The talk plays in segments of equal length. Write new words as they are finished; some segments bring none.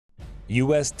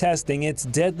U.S. testing its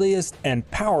deadliest and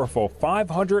powerful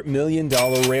 $500 million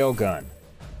railgun.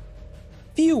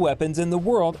 Few weapons in the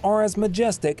world are as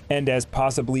majestic and as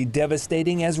possibly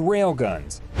devastating as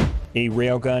railguns. A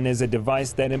railgun is a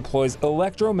device that employs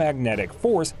electromagnetic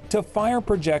force to fire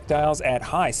projectiles at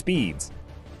high speeds.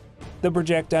 The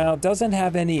projectile doesn't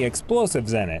have any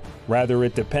explosives in it, rather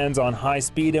it depends on high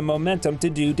speed and momentum to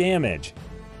do damage.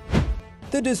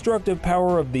 The destructive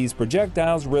power of these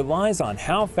projectiles relies on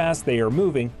how fast they are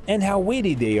moving and how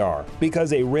weighty they are,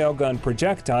 because a railgun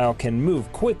projectile can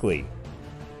move quickly.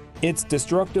 Its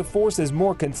destructive force is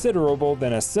more considerable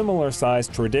than a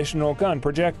similar-sized traditional gun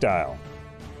projectile.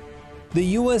 The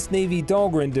U.S. Navy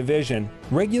Dahlgren division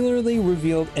regularly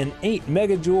revealed an 8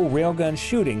 megajoule railgun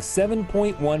shooting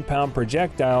 7.1-pound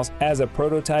projectiles as a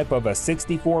prototype of a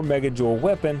 64 megajoule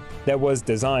weapon that was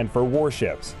designed for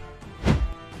warships.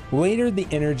 Later, the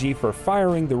energy for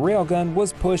firing the railgun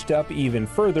was pushed up even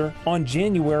further on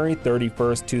January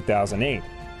 31, 2008.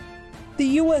 The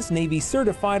U.S. Navy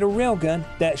certified a railgun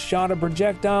that shot a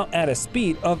projectile at a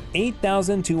speed of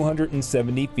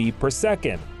 8,270 feet per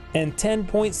second and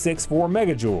 10.64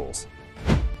 megajoules.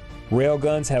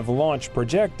 Railguns have launched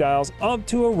projectiles up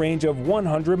to a range of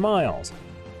 100 miles.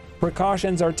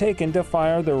 Precautions are taken to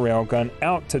fire the railgun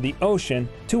out to the ocean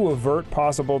to avert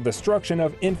possible destruction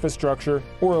of infrastructure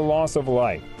or loss of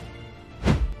life.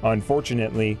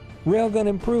 Unfortunately, railgun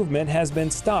improvement has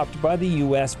been stopped by the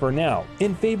U.S. for now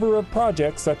in favor of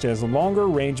projects such as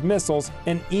longer-range missiles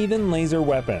and even laser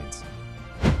weapons.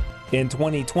 In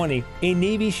 2020, a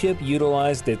Navy ship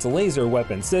utilized its laser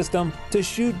weapon system to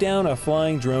shoot down a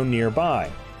flying drone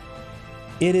nearby.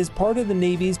 It is part of the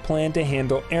Navy's plan to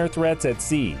handle air threats at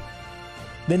sea.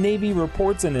 The Navy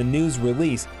reports in a news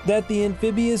release that the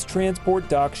amphibious transport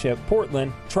dock ship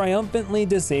Portland triumphantly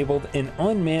disabled an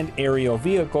unmanned aerial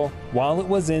vehicle while it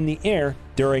was in the air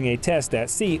during a test at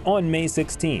sea on May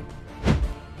 16.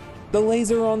 The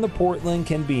laser on the Portland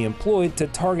can be employed to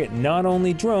target not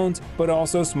only drones but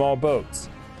also small boats.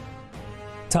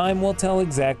 Time will tell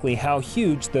exactly how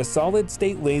huge the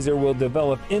solid-state laser will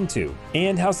develop into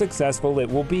and how successful it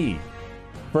will be.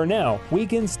 For now, we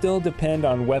can still depend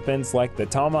on weapons like the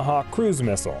Tomahawk cruise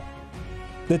missile.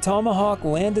 The Tomahawk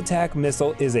land attack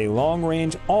missile is a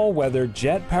long-range, all-weather,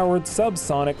 jet-powered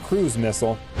subsonic cruise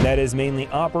missile that is mainly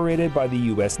operated by the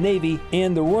U.S. Navy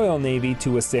and the Royal Navy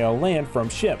to assail land from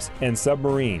ships and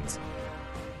submarines.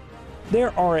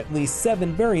 There are at least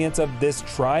 7 variants of this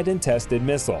tried and tested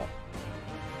missile.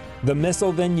 The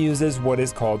missile then uses what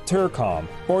is called TERCOM,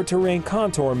 or terrain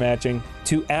contour matching,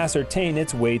 to ascertain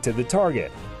its way to the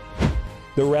target.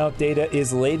 The route data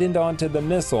is laden onto the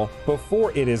missile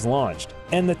before it is launched,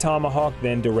 and the Tomahawk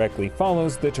then directly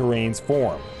follows the terrain's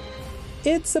form.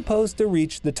 It's supposed to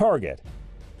reach the target.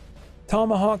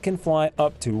 Tomahawk can fly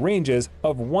up to ranges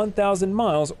of 1,000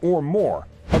 miles or more.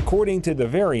 According to the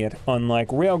variant, unlike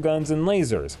railguns and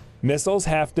lasers, missiles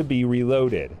have to be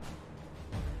reloaded.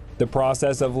 The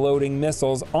process of loading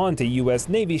missiles onto U.S.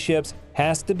 Navy ships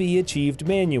has to be achieved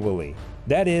manually,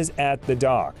 that is, at the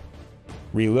dock.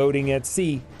 Reloading at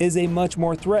sea is a much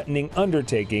more threatening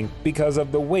undertaking because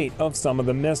of the weight of some of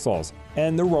the missiles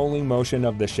and the rolling motion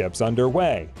of the ships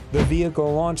underway. The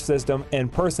vehicle launch system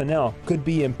and personnel could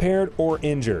be impaired or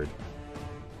injured.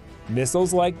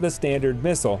 Missiles like the Standard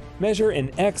missile measure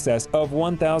in excess of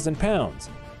 1,000 pounds.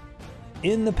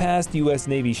 In the past, U.S.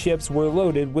 Navy ships were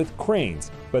loaded with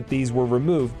cranes, but these were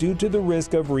removed due to the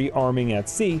risk of rearming at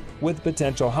sea with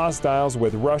potential hostiles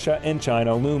with Russia and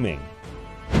China looming.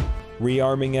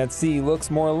 Rearming at sea looks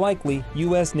more likely.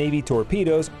 U.S. Navy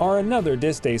torpedoes are another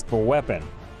distasteful weapon.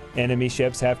 Enemy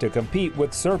ships have to compete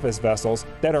with surface vessels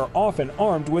that are often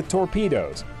armed with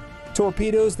torpedoes.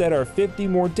 Torpedoes that are 50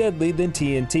 more deadly than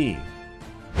TNT.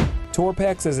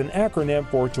 Torpex is an acronym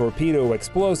for torpedo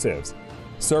explosives.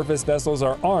 Surface vessels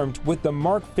are armed with the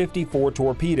Mark 54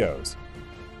 torpedoes.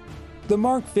 The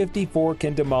Mark 54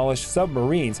 can demolish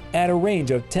submarines at a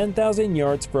range of 10,000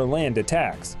 yards for land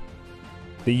attacks.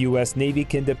 The U.S. Navy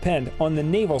can depend on the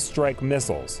Naval Strike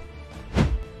missiles.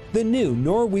 The new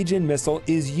Norwegian missile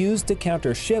is used to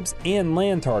counter ships and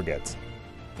land targets.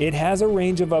 It has a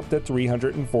range of up to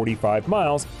 345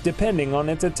 miles depending on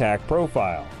its attack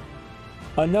profile.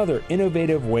 Another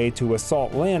innovative way to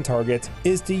assault land targets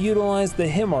is to utilize the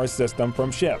HIMARS system from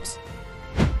ships.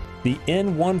 The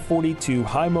N-142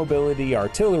 High Mobility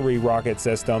Artillery Rocket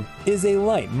System is a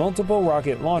light multiple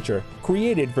rocket launcher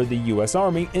created for the U.S.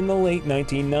 Army in the late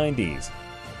 1990s.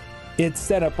 It's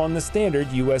set up on the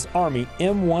standard U.S. Army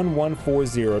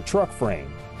M1140 truck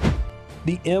frame.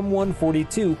 The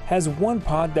M142 has one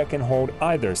pod that can hold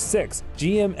either 6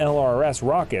 GMLRS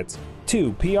rockets,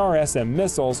 2 PRSM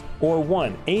missiles, or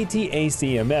 1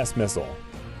 ATACMS missile.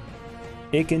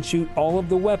 It can shoot all of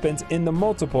the weapons in the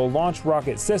multiple launch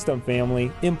rocket system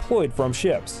family employed from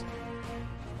ships.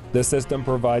 The system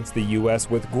provides the U.S.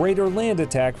 with greater land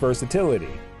attack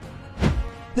versatility.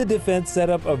 The defense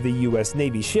setup of the U.S.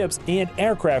 Navy ships and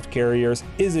aircraft carriers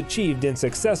is achieved in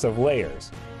successive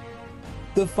layers.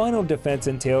 The final defense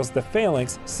entails the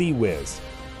Phalanx Sea Whiz.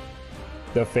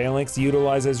 The Phalanx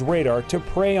utilizes radar to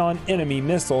prey on enemy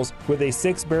missiles with a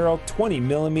 6-barrel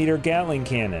 20mm Gatling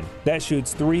cannon that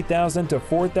shoots 3,000 to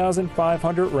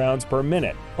 4,500 rounds per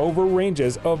minute over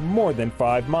ranges of more than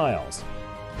 5 miles.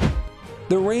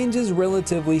 The range is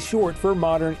relatively short for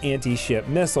modern anti-ship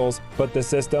missiles, but the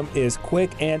system is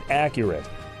quick and accurate.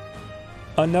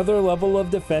 Another level of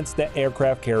defense that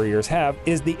aircraft carriers have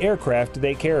is the aircraft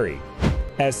they carry.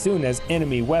 As soon as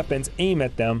enemy weapons aim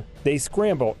at them, they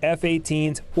scramble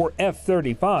F-18s or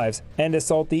F-35s and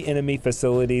assault the enemy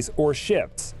facilities or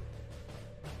ships.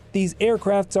 These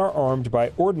aircrafts are armed by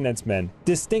ordnancemen,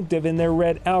 distinctive in their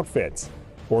red outfits.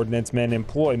 Ordnancemen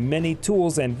employ many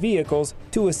tools and vehicles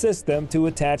to assist them to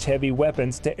attach heavy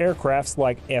weapons to aircrafts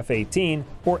like F-18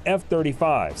 or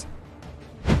F-35s.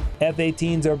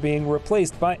 F-18s are being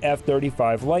replaced by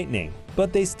F-35 Lightning,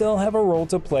 but they still have a role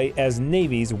to play as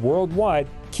navies worldwide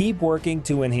keep working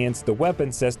to enhance the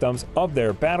weapon systems of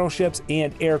their battleships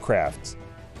and aircrafts.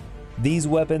 These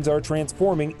weapons are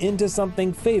transforming into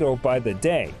something fatal by the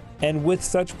day, and with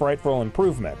such frightful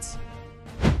improvements,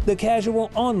 the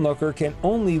casual onlooker can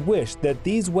only wish that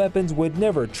these weapons would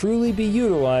never truly be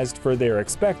utilized for their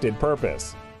expected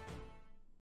purpose.